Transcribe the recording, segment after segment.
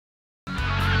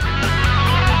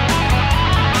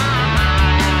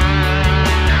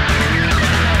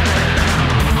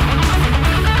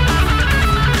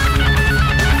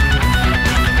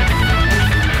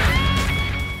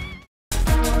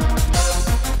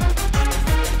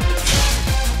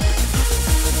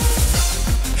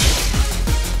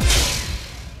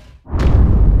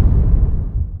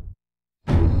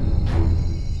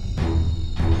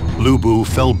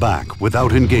fell back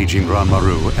without engaging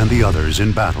Ranmaru and the others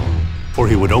in battle, for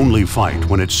he would only fight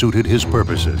when it suited his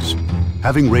purposes.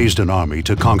 Having raised an army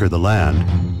to conquer the land,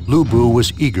 Lu Bu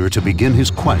was eager to begin his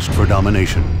quest for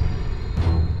domination.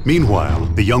 Meanwhile,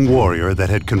 the young warrior that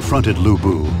had confronted Lu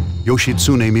Bu,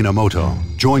 Yoshitsune Minamoto,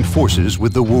 joined forces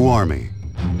with the Wu army.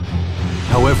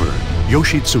 However,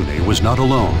 Yoshitsune was not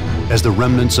alone, as the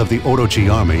remnants of the Orochi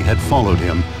Army had followed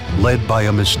him, led by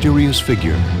a mysterious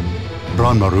figure.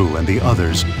 Ranmaru and the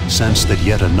others sensed that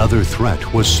yet another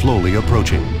threat was slowly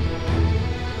approaching.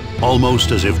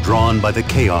 Almost as if drawn by the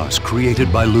chaos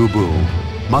created by Lu Bu,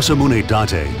 Masamune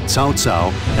Date, Cao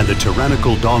Cao, and the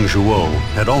tyrannical Dong Zhuo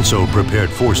had also prepared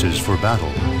forces for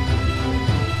battle.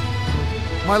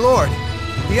 My lord,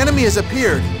 the enemy has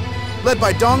appeared, led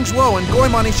by Dong Zhuo and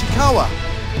Goemon Ishikawa.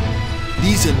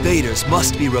 These invaders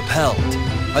must be repelled.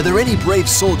 Are there any brave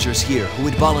soldiers here who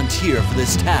would volunteer for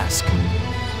this task?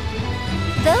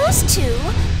 Those two?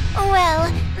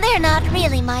 Well, they're not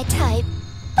really my type,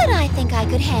 but I think I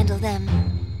could handle them.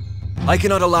 I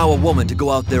cannot allow a woman to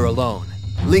go out there alone.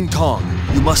 Ling Tong,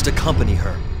 you must accompany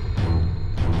her.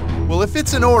 Well, if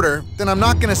it's an order, then I'm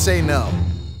not gonna say no.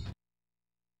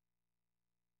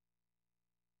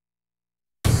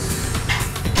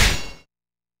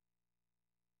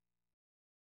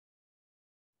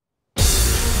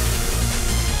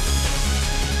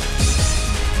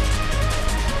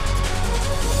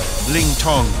 Ling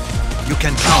Tong, you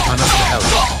can count on us to help.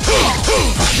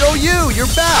 Show you, you're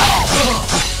back!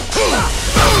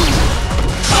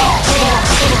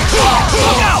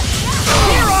 Look out!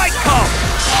 Here I come!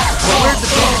 But where'd the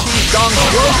big cheese Dong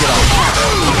Zhuo get off?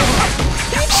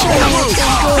 I'm sure that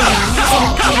Goemon has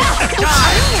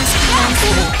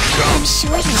I'm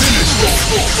sure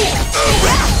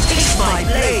Take my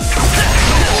blade!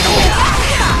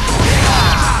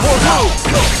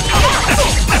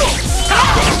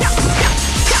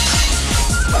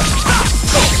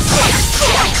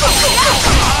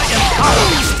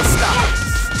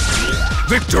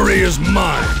 Victory is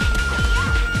mine!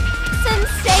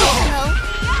 sensational.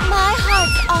 My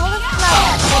heart's all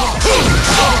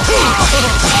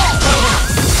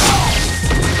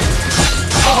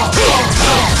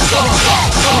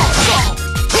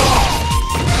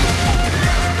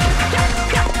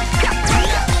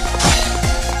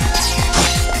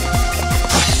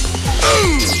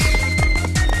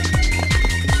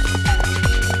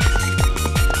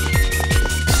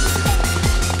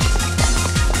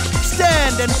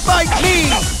Stand and fight me!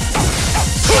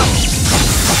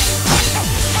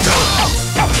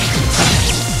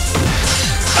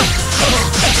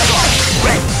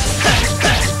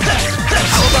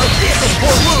 How about this?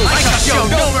 Poor Wu, I can show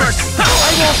no mercy!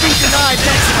 I won't be denied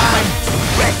next time!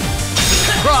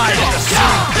 Pride in the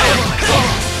sun!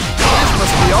 This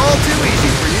must be all too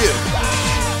easy for you.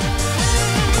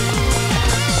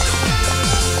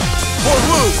 Poor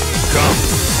Wu! Come!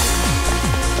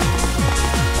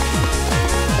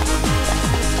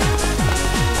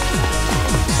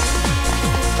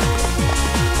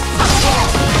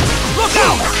 Look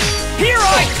out! Here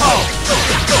I come!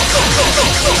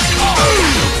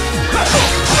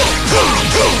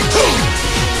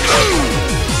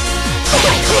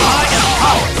 I am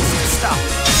powerless to stop.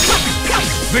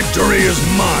 Victory is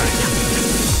mine!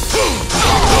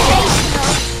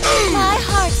 My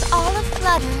heart's all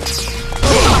aflutter.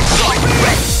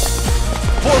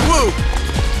 For Wu!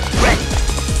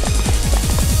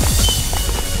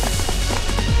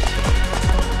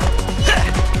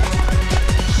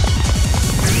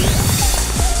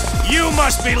 You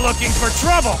must be looking for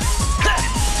trouble!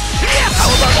 How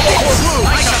about this? Wu?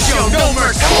 I shall show no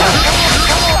mercy!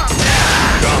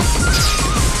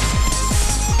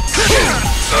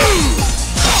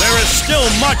 There is still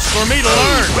much for me to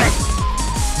learn!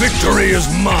 Victory is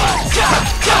mine!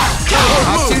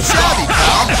 Not too shabby,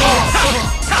 pal.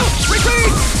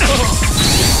 Retreat!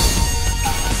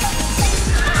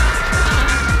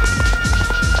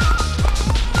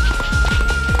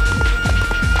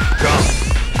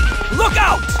 Look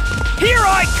out! Here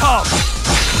I come!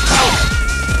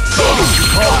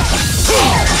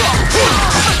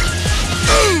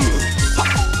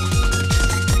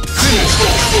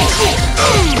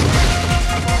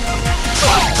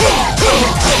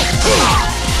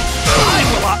 I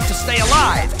will opt to stay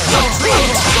alive and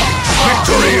retreat!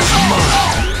 Victory is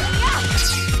mine!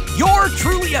 You're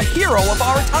truly a hero of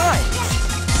our times!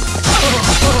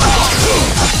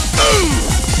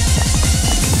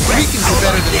 We can do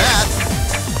better than that.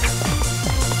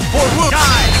 For Wu!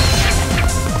 Die!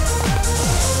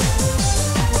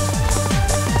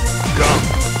 Come!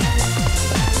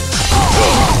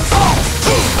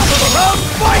 Come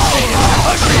fight me!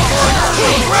 Hungry for an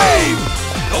early grave!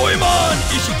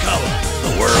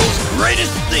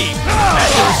 greatest thief,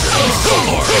 and your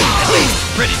sword, at least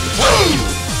ready to play you.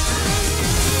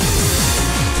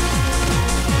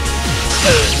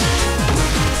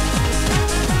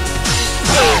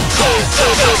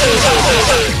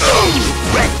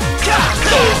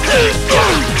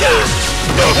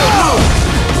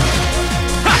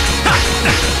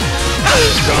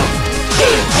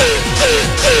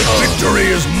 Victory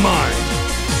is mine.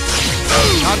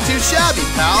 Not too shabby,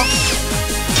 pal.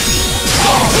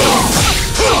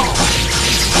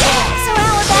 So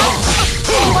how about it?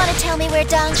 You want to tell me where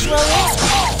Dong Zhuo is?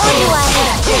 Or do I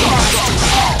have to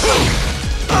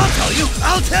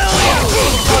I'll tell you!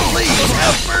 But please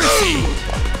have mercy!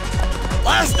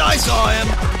 Last I saw him,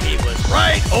 he was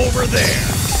right over there.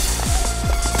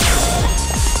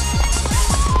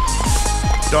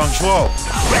 Dong Zhuo,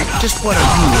 just what are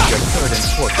you and your third and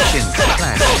fourth chins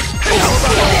planning?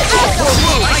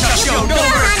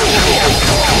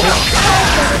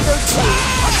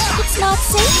 It's not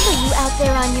safe for you out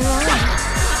there on your own.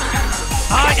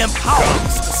 I am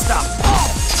powerless to stop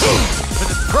this. For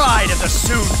the pride of the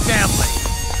Sun family.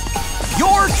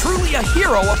 You're truly a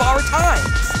hero of our times.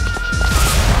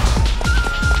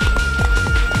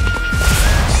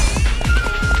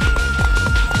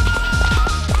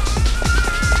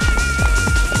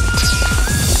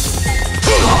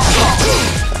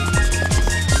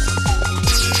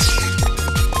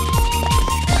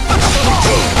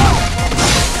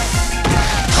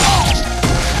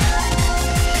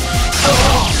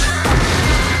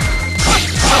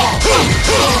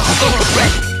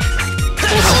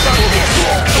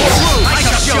 I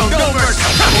shall show no mercy!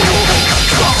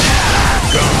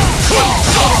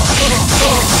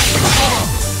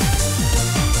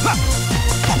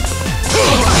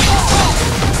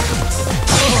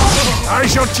 I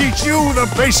shall teach you the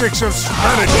basics of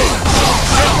strategy.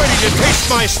 Get ready to taste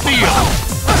my steel.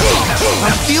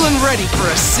 I'm feeling ready for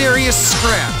a serious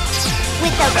scrap.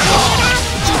 With the real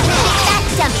ass, you can kick that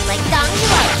dummy like Dong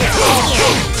Zhuo did here.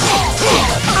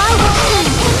 I won't let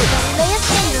anybody lay a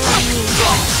finger on you.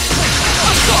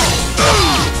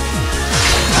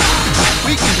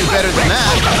 We can do better than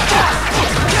that.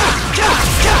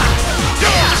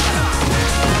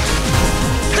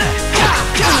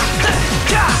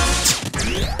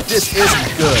 This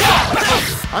isn't good.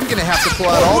 I'm gonna have to pull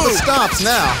out all the stops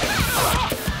now.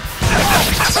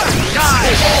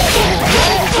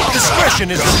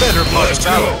 Discretion is the better part of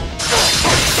valor.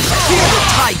 Fear the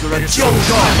tiger of Zhou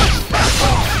Tai.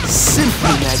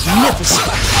 Simply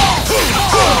magnificent.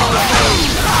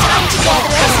 Time to gather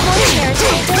up some more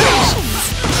charitable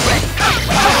donations.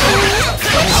 Let's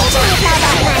see how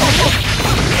that went.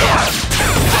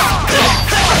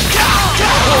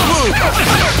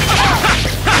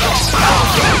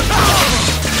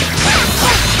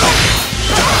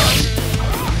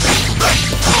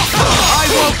 I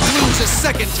won't lose a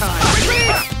second time.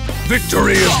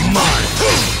 Victory is mine.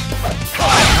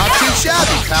 Not too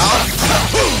shabby, pal.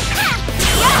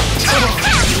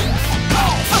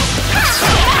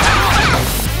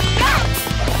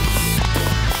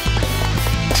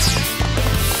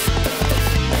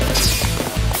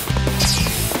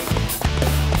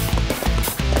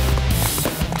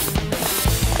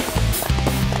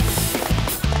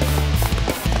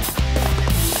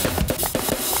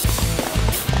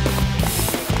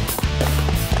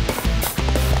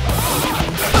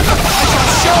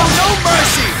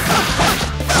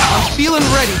 Feeling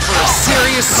ready for a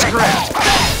serious scrap.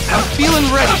 I'm feeling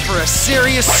ready for a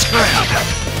serious scrap.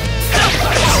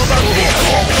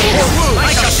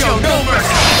 I shall show no mercy!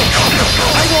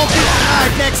 I won't be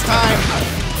denied next time.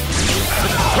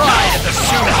 Pride of the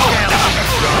Sun family!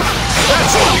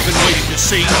 That's all we've been waiting to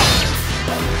see.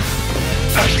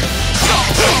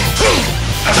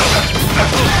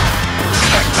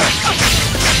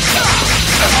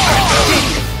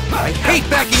 I hate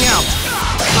backing out.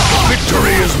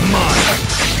 Victory is mine.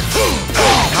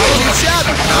 Not too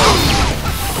shabby, pal.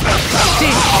 I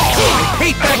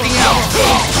hate backing out.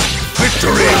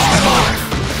 Victory is mine.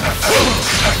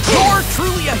 You're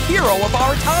truly a hero of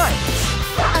our times.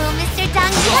 Oh, Mr.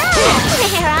 Dong Zhuo,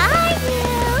 where are you?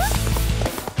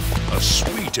 A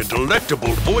sweet and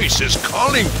delectable voice is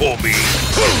calling for me.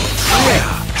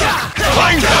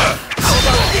 Find her!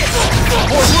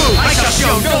 I shall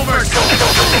show no mercy!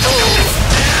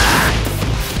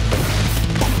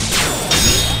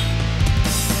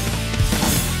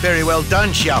 Very well done,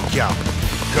 Xiao Xiao.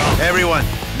 Everyone,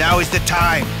 now is the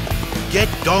time. Get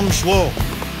Dong Zhuo.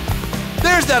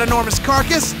 There's that enormous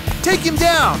carcass. Take him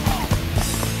down.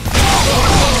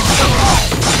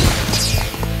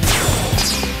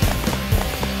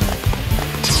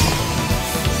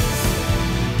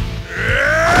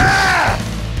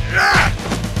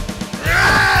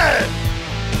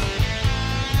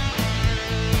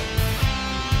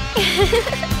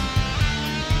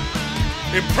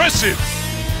 Impressive!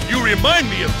 You remind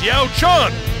me of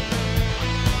Chan.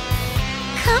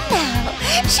 Come now.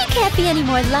 She can't be any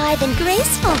more lithe and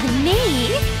graceful than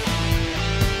me.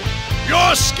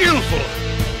 You're skillful,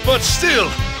 but still,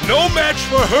 no match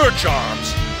for her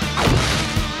charms.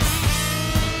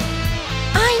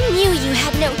 I knew you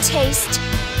had no taste.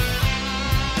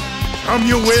 Some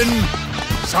you win,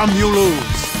 some you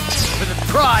lose. For the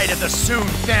pride of the Soon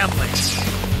family.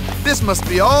 This must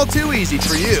be all too easy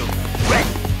for you.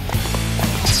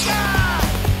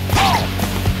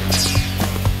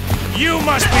 You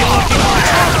must be looking for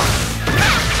trouble.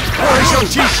 I shall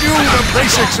teach you the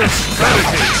basics of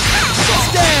strategy.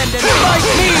 Stand and fight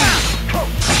me!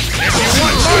 If you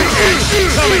want my head,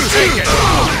 come and take it.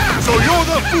 So you're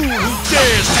the fool who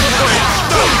dares to try and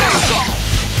stop me.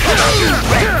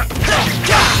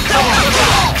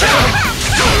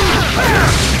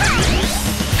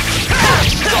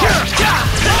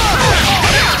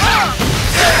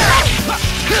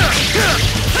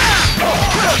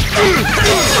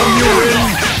 Some you win,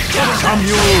 some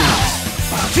you lose.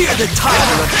 Fear the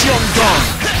tiger of Jian.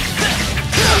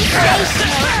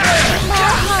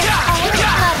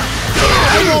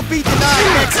 I won't be denied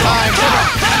next time.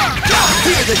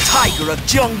 Fear the tiger of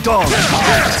Jian. You're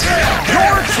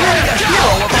truly a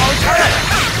hero of our time!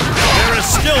 There is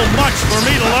still much for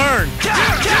me to learn.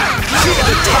 Fear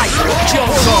the tiger of Jian.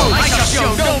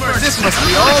 This must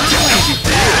be all too easy for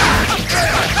you.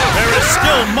 There is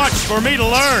still much for me to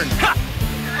learn.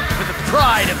 For the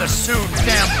pride of the Soon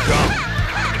family.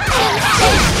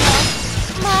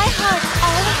 My heart's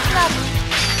all aflutter.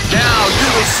 Now you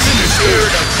will see the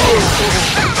spirit of hope.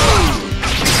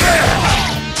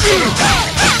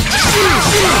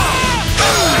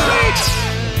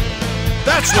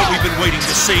 That's what we've been waiting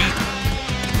to see.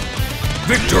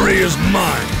 Victory is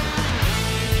mine.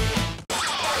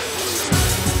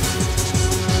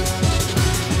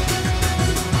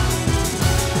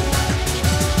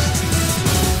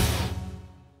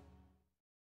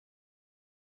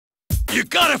 You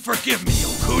gotta forgive me,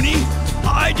 Okuni.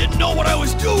 I didn't know what I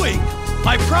was doing.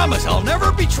 I promise I'll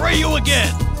never betray you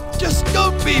again. Just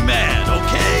don't be mad,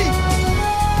 okay?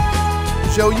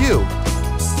 Zhou Yu,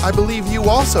 I believe you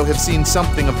also have seen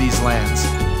something of these lands.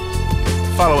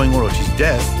 Following Orochi's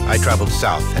death, I traveled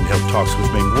south and held talks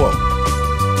with Ming Wo.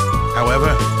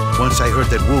 However, once I heard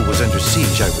that Wu was under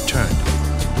siege, I returned.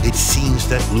 It seems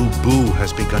that Lu Bu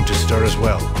has begun to stir as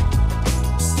well.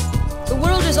 The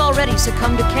world has already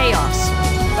succumbed to chaos,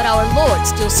 but our lord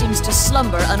still seems to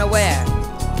slumber unaware.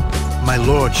 My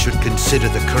lord should consider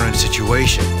the current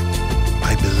situation.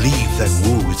 I believe that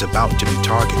Wu is about to be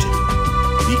targeted.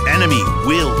 The enemy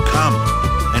will come,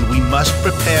 and we must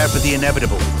prepare for the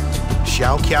inevitable.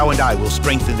 Xiao Qiao and I will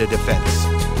strengthen the defense.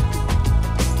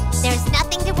 There's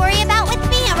nothing to worry about with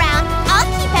me around.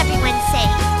 I'll keep everyone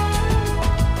safe.